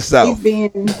down to the south.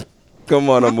 Being,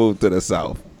 Come on and move to the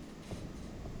south.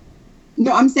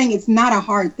 no, I'm saying it's not a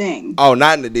hard thing. Oh,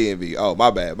 not in the DMV. Oh,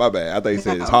 my bad. I thought you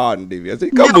said it's hard in the DMV. I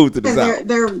said come move to the south.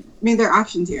 There are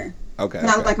options here. Okay. It's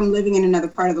not like I'm living in another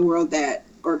part of the world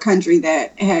or country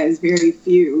that has very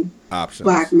few options.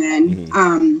 Black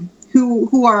men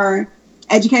who are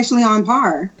educationally on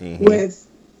par with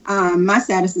my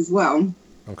status as well.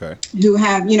 Okay. Who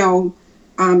have,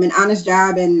 an honest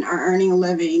job and are earning a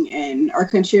living and are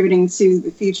contributing to the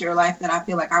future life that I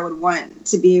feel like I would want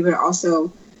to be able to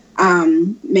also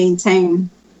maintain.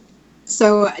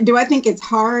 So do I think it's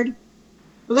hard?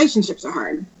 Relationships are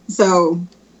hard. So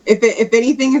if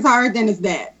anything is hard, then it's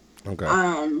that. Okay.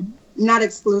 Not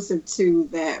exclusive to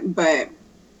that, but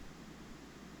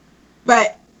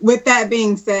with that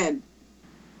being said,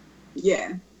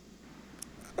 yeah.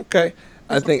 Okay.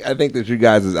 I think that you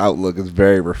guys' outlook is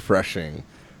very refreshing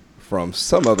from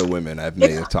some other women I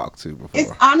may have talked to before.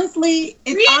 It's honestly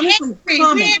common.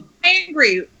 We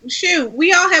angry. Shoot, we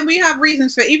have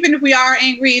reasons for. Even if we are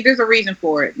angry, there's a reason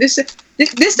for it. This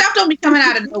stuff don't be coming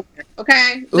out of nowhere.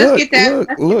 Okay, let's get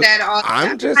that off.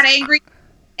 I'm not angry.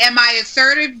 Am I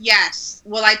assertive? Yes.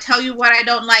 Will I tell you what I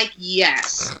don't like?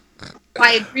 Yes. Do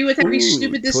I agree with every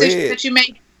stupid decision that you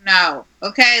make? No.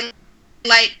 Okay,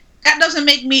 like that doesn't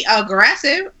make me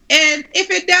aggressive, and if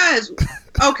it does,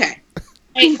 okay.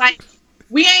 Hey, like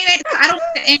we ain't. I don't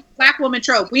get the angry black woman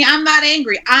trope. I'm not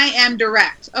angry. I am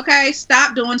direct. Okay,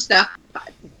 stop doing stuff.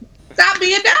 Stop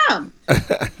being dumb.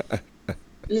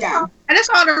 Yeah, and that's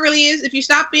all it really is. If you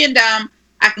stop being dumb,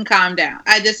 I can calm down.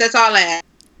 That's all I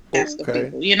ask of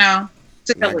people.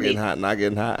 Not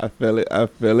getting hot. I feel it.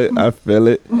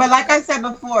 But like I said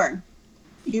before,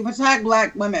 you protect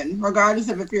black women, regardless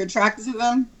of if you're attracted to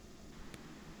them.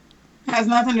 Has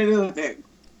nothing to do with it.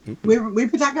 We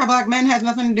protect our black men. Has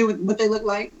nothing to do with what they look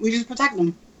like. We just protect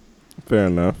them. Fair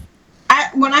enough.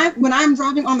 When I'm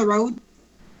driving on the road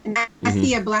and I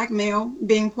see a black male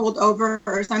being pulled over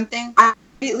or something, I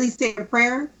immediately say a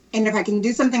prayer. And if I can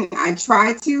do something, I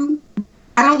try to.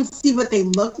 I don't see what they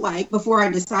look like before I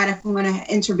decide if I'm going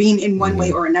to intervene in one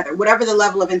way or another, whatever the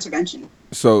level of intervention.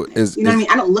 So what I mean?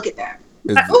 I don't look at that.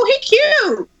 Oh, he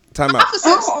cute. Time out.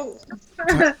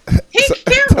 He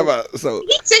cute. Time out. So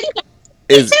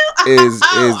is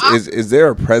there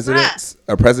a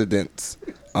precedence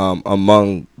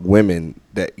among women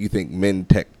that you think men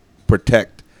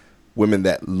protect women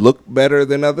that look better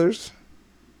than others?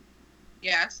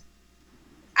 Yes.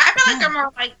 I feel like they're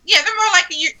more like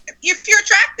if you're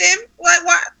attractive, like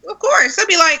what? Of course, they'll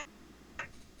be like,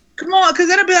 come on, because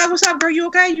they'll be like, what's up, girl? You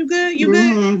okay? You good? You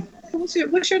good?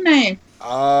 What's your name?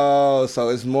 Oh, so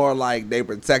it's more like they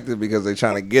protected because they're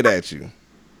trying to get at you.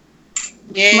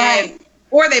 Yeah, right.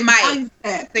 Or they might.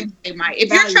 I think they might. If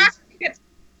you're attractive,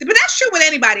 but that's true with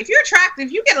anybody. If you're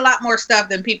attractive, you get a lot more stuff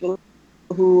than people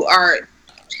who are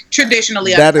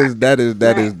traditionally attractive. That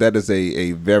is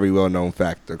a very well known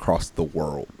fact across the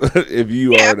world. If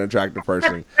you are an attractive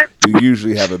person, you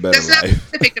usually have a better life. That's not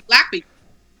specific to black people.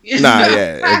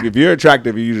 If you're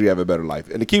attractive, you usually have a better life,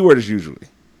 and the key word is usually.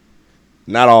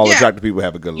 Not all attractive people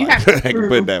have a good life. I can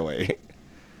put it that way.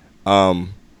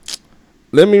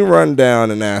 Let me run down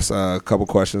and ask a couple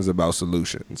questions about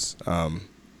solutions.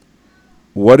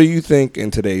 What do you think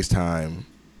in today's time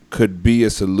could be a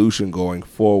solution going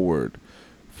forward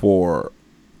for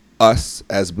us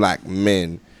as black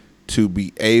men to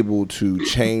be able to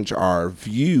change our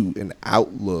view and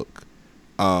outlook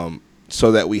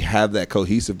so that we have that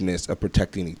cohesiveness of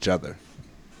protecting each other?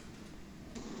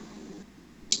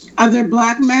 Are there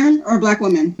black men or black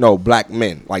women? No, black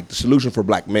men. Like the solution for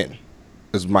black men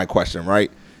is my question,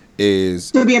 right? Is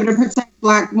to be able to protect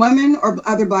black women or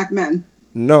other black men?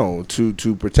 No, to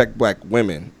protect black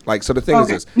women. Like, so the thing is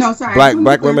this. No, sorry.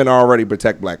 Black women already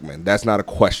protect black men. That's not a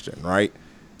question, right?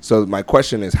 So my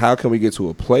question is, how can we get to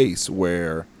a place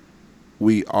where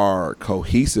we are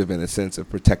cohesive in a sense of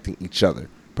protecting each other,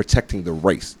 protecting the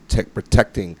race,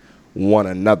 protecting one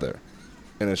another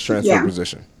in a transfer Yeah.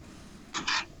 position?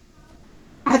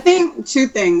 I think two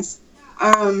things.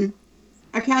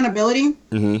 Accountability.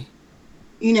 Mm-hmm.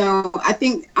 You know, I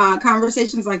think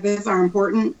conversations like this are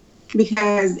important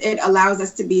because it allows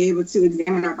us to be able to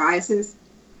examine our biases.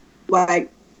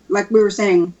 Like, like we were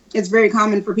saying, it's very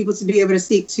common for people to be able to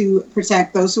seek to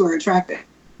protect those who are attractive,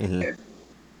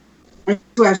 Mm-hmm.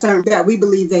 who have something that we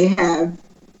believe they have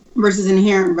versus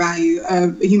inherent value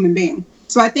of a human being.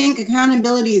 So I think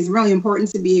accountability is really important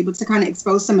to be able to kind of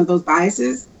expose some of those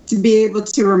biases, to be able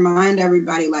to remind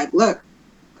everybody, like, look,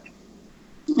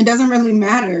 it doesn't really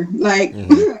matter. Like,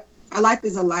 Mm-hmm. a life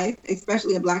is a life,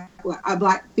 especially a black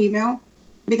female,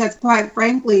 because quite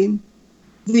frankly,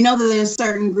 we know that there's a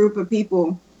certain group of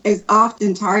people is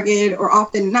often targeted, or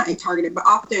often not targeted, but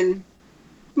often,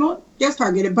 well, yes,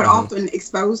 targeted, but Mm-hmm. often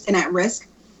exposed and at risk,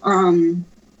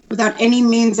 without any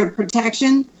means of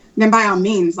protection. Then by all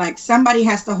means, like, somebody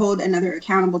has to hold another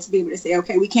accountable to be able to say,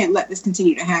 okay, we can't let this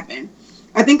continue to happen.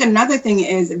 I think another thing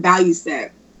is value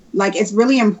set. Like, it's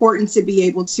really important to be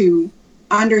able to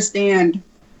understand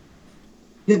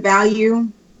the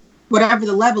value, whatever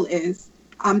the level is,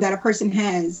 that a person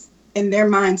has in their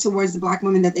mind towards the Black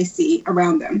women that they see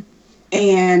around them.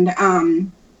 And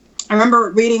I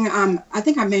remember reading, I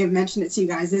think I may have mentioned it to you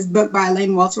guys, this book by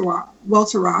Elaine Walter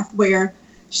Roth, where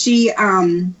she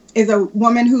is a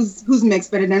woman who's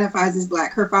mixed but identifies as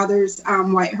Black. Her father's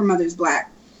white, her mother's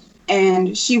Black.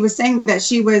 And she was saying that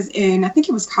she was in, I think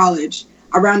it was college,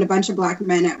 around a bunch of Black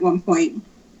men at one point,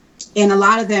 and a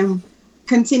lot of them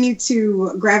continued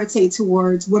to gravitate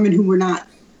towards women who were not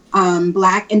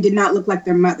Black and did not look like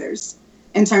their mothers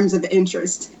in terms of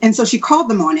interest. And so she called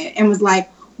them on it and was like,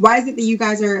 why is it that you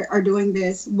guys are doing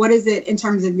this? What is it in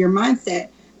terms of your mindset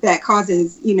that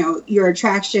causes, you know, your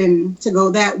attraction to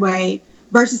go that way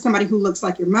versus somebody who looks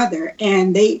like your mother?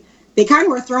 And they kind of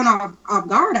were thrown off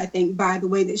guard, I think, by the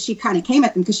way that she kind of came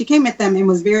at them, because she came at them and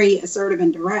was very assertive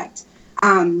and direct.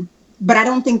 But I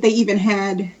don't think they even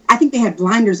had, I think they had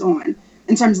blinders on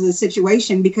in terms of the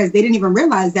situation, because they didn't even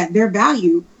realize that their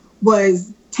value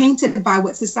was tainted by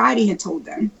what society had told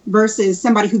them versus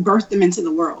somebody who birthed them into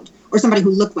the world or somebody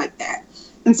who looked like that.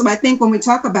 And so I think when we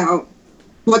talk about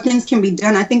what things can be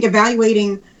done, I think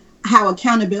evaluating how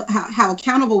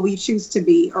accountable we choose to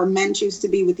be, or men choose to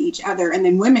be with each other, and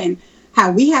then women,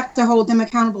 how we have to hold them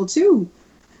accountable too.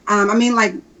 I mean,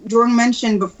 like Jordan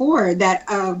mentioned before, that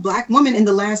a Black woman in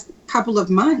the last couple of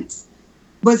months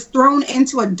was thrown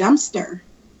into a dumpster,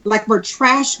 like where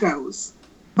trash goes,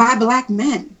 by Black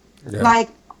men. Yeah. Like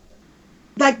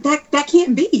that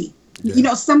can't be. Yeah. You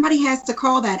know, somebody has to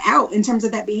call that out in terms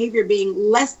of that behavior being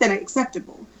less than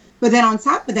acceptable. But then on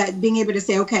top of that, being able to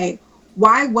say, okay,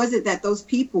 why was it that those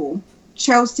people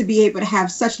chose to be able to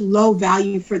have such low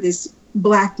value for this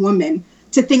Black woman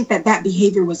to think that that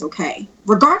behavior was okay,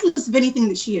 regardless of anything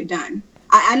that she had done?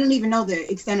 I don't even know the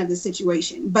extent of the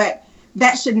situation, but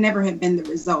that should never have been the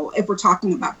result if we're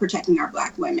talking about protecting our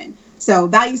Black women. So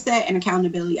value set and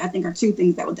accountability, I think, are two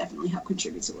things that will definitely help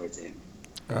contribute towards it.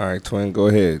 All right, twin, go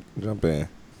ahead, jump in.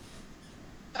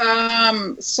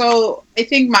 So I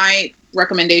think my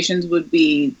recommendations would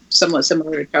be somewhat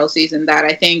similar to Chelsea's, in that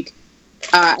I think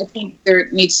there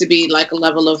needs to be like a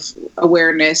level of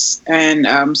awareness and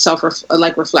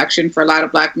reflection for a lot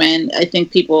of Black men. I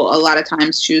think people a lot of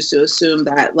times choose to assume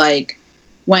that, like,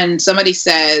 when somebody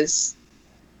says,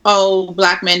 "Oh,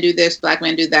 Black men do this, Black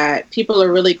men do that," people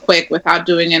are really quick, without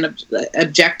doing an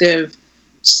objective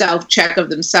self-check of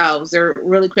themselves. They're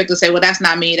really quick to say, well, that's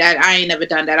not me. That I ain't never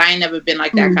done that. I ain't never been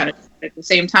like that kind of. At the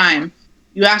same time,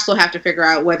 you also have to figure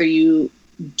out whether you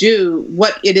do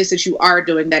what it is that you are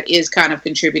doing that is kind of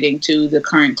contributing to the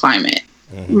current climate.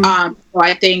 Mm-hmm. So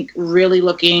I think really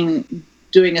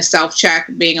doing a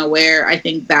self-check, being aware, I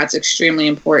think that's extremely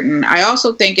important. I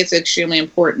also think it's extremely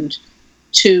important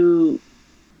to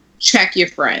check your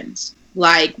friends.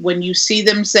 Like, when you see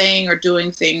them saying or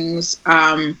doing things,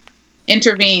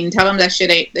 intervene, tell them that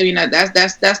shit ain't, you know,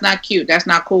 that's not cute. That's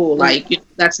not cool. Like,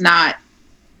 that's not,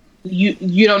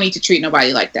 you don't need to treat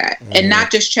nobody like that. Mm-hmm. And not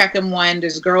just check them when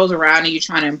there's girls around and you're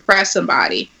trying to impress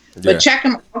somebody, but check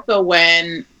them also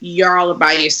when you're all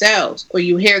by yourselves, or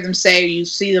you hear them say, or you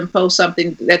see them post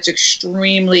something that's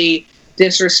extremely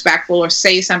disrespectful, or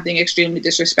say something extremely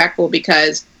disrespectful.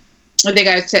 Because I think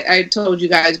I told you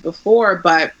guys before,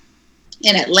 but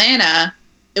in Atlanta,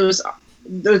 it was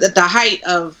at the height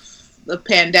of the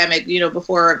pandemic, you know,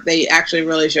 before they actually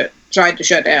really tried to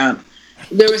shut down.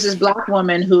 there was this black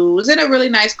woman who was in a really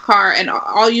nice car, and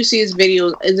all you see is a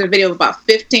video of about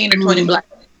 15 or 20 black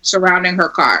people surrounding her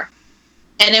car.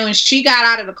 And then when she got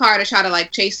out of the car to try to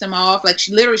like chase them off, like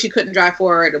she couldn't drive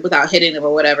forward without hitting them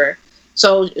or whatever.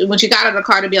 So when she got out of the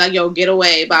car to be like, yo, get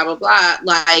away, blah, blah, blah,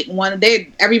 like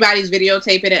everybody's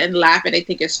videotaping it and laughing. They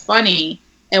think it's funny.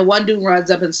 And one dude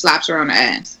runs up and slaps her on the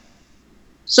ass.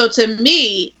 So to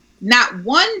me, not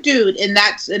one dude in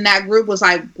that group was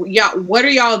like, y'all, what are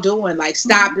y'all doing? Like,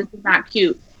 stop, this is not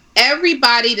cute.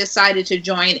 Everybody decided to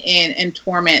join in and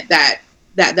torment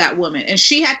that woman. And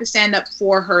she had to stand up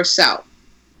for herself.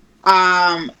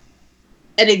 An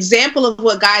example of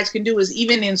what guys can do is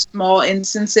even in small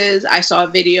instances. I saw a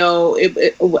video.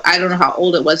 I don't know how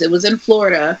old it was. It was in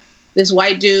Florida. This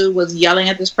white dude was yelling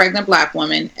at this pregnant black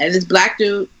woman, and this black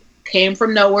dude came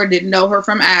from nowhere, didn't know her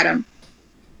from Adam,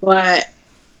 but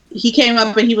he came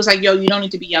up and he was like, "Yo, you don't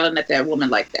need to be yelling at that woman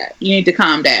like that. You need to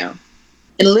calm down."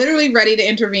 And literally ready to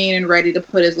intervene and ready to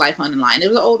put his life on the line. It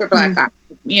was an older black guy,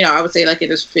 I would say like in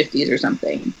his 50s or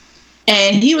something.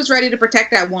 And he was ready to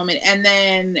protect that woman. And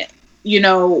then,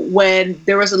 when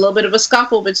there was a little bit of a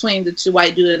scuffle between the two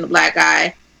white dude and the black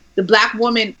guy, the black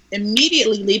woman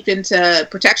immediately leaped into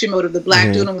protection mode of the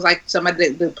black dude and was like,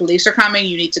 the police are coming,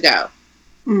 you need to go.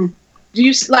 Do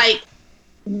you like,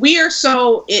 it's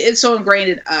so ingrained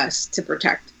in us to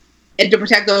protect and to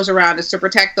protect those around us, to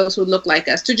protect those who look like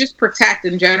us, to just protect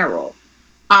in general.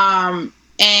 And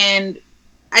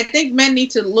I think men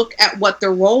need to look at what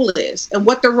their role is and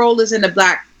what their role is in the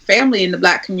black family, in the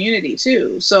black community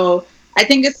too. So I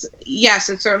think it's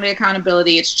certainly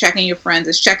accountability. It's checking your friends.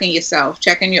 It's checking yourself,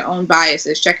 checking your own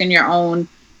biases, checking your own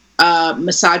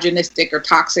misogynistic or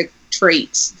toxic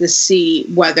traits to see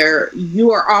whether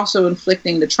you are also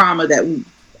inflicting the trauma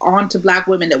onto black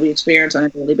women that we experience on a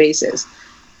daily basis.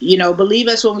 Believe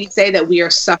us when we say that we are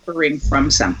suffering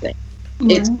from something.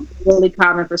 It's really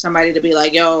common for somebody to be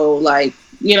like, yo, like,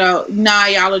 nah,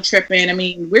 y'all are tripping. I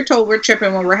mean, we're told we're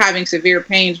tripping when we're having severe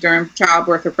pains during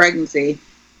childbirth or pregnancy.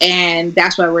 And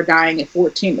that's why we're dying at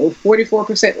 14 or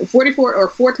 44%, 44 or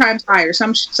 4 times higher,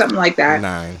 something like that.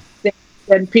 9.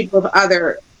 Than people of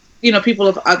other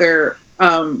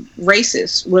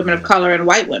races, women of color and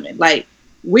white women. Like,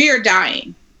 we are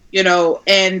dying,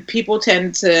 and people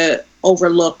tend to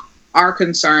overlook our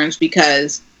concerns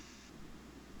because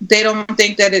they don't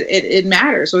think that it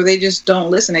matters, or they just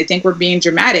don't listen. They think we're being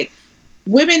dramatic.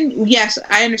 Women, yes,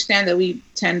 I understand that we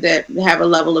tend to have a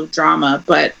level of drama,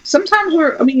 but sometimes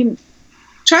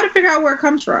try to figure out where it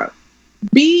comes from.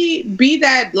 Be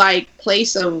that like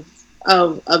place of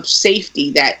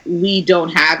safety that we don't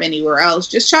have anywhere else.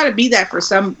 Just try to be that for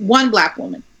one black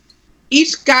woman.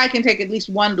 Each guy can take at least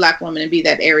one black woman and be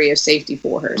that area of safety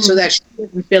for her, so that she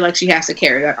doesn't feel like she has to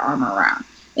carry that armor around.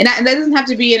 And that doesn't have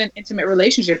to be in an intimate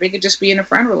relationship. It could just be in a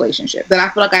friend relationship that I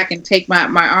feel like I can take my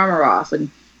armor off, and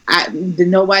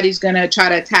nobody's going to try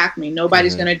to attack me.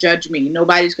 Nobody's going to judge me.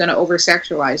 Nobody's going to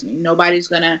over-sexualize me. Nobody's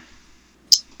going to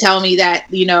tell me that,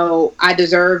 I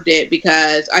deserved it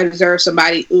because I deserve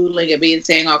somebody oodling at me and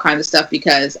saying all kinds of stuff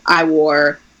because I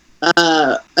wore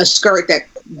a skirt that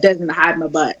doesn't hide my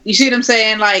butt. You see what I'm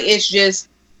saying? Like,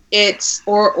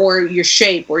 or your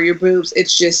shape or your boobs.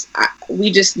 It's just, we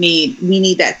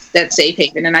need that safe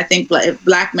haven. And I think if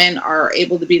black men are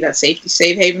able to be that safe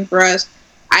haven for us,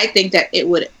 I think that it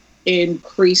would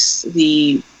increase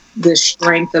the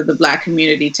strength of the black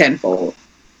community tenfold.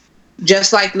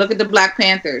 Just like, look at the Black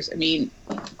Panthers. I mean,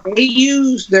 they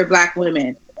used their black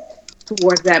women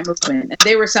towards that movement. And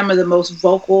they were some of the most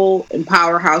vocal and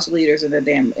powerhouse leaders in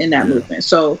that movement.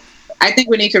 So I think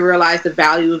we need to realize the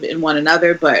value in one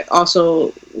another, but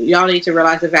also y'all need to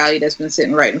realize the value that's been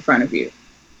sitting right in front of you.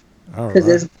 All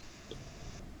right.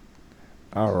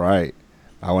 All right.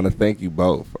 I want to thank you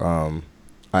both.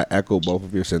 I echo both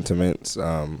of your sentiments.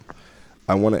 I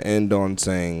want to end on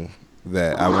saying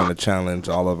that I want to challenge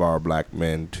all of our black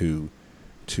men to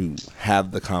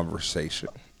have the conversation,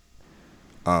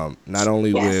 not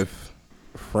only with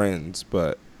friends,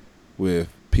 but with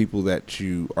people that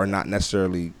you are not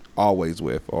necessarily always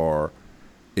with, or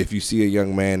if you see a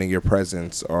young man in your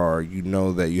presence, or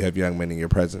that you have young men in your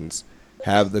presence,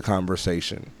 have the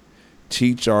conversation.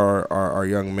 Teach our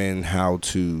young men how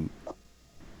to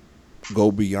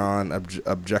go beyond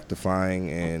objectifying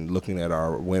and looking at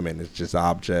our women as just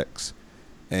objects,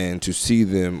 and to see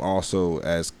them also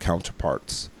as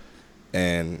counterparts.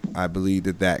 And I believe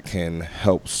that can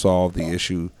help solve the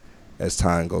issue as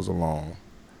time goes along.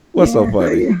 What's so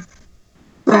funny?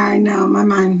 I know, my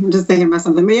mind. I'm just thinking about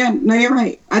something, but no, you're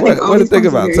right. What to think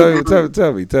about?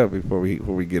 Tell me before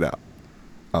we get out.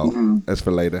 Oh, that's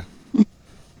for later.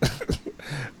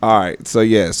 All right. So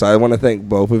I want to thank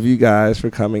both of you guys for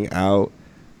coming out.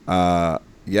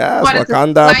 Yes, What is it?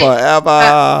 Wakanda Like,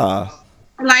 forever.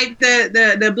 like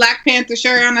the Black Panther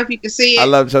shirt. I don't know if you can see I it.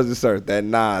 love Chelsea Surf. That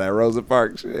Rosa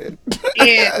Parks shit.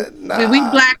 Yeah, we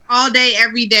Nah. black all day,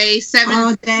 every day,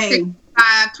 All day.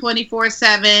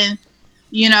 24/7.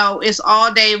 You know, it's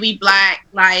all day. We black.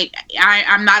 Like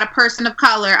I'm not a person of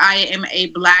color. I am a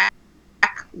black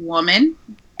woman,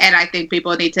 and I think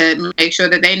people need to make sure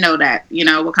that they know that. You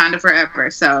know, Wakanda forever.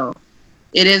 So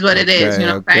it is what it is. You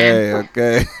know what I'm saying?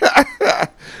 Okay.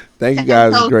 Thank you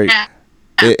guys. It's So, great. yeah.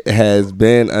 It has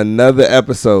been another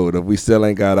episode of We Still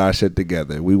Ain't Got Our Shit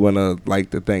Together. We want to like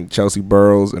to thank Chelsea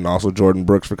Burrows and also Jordan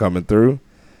Brooks for coming through.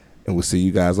 And we'll see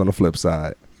you guys on the flip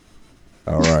side.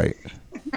 All right.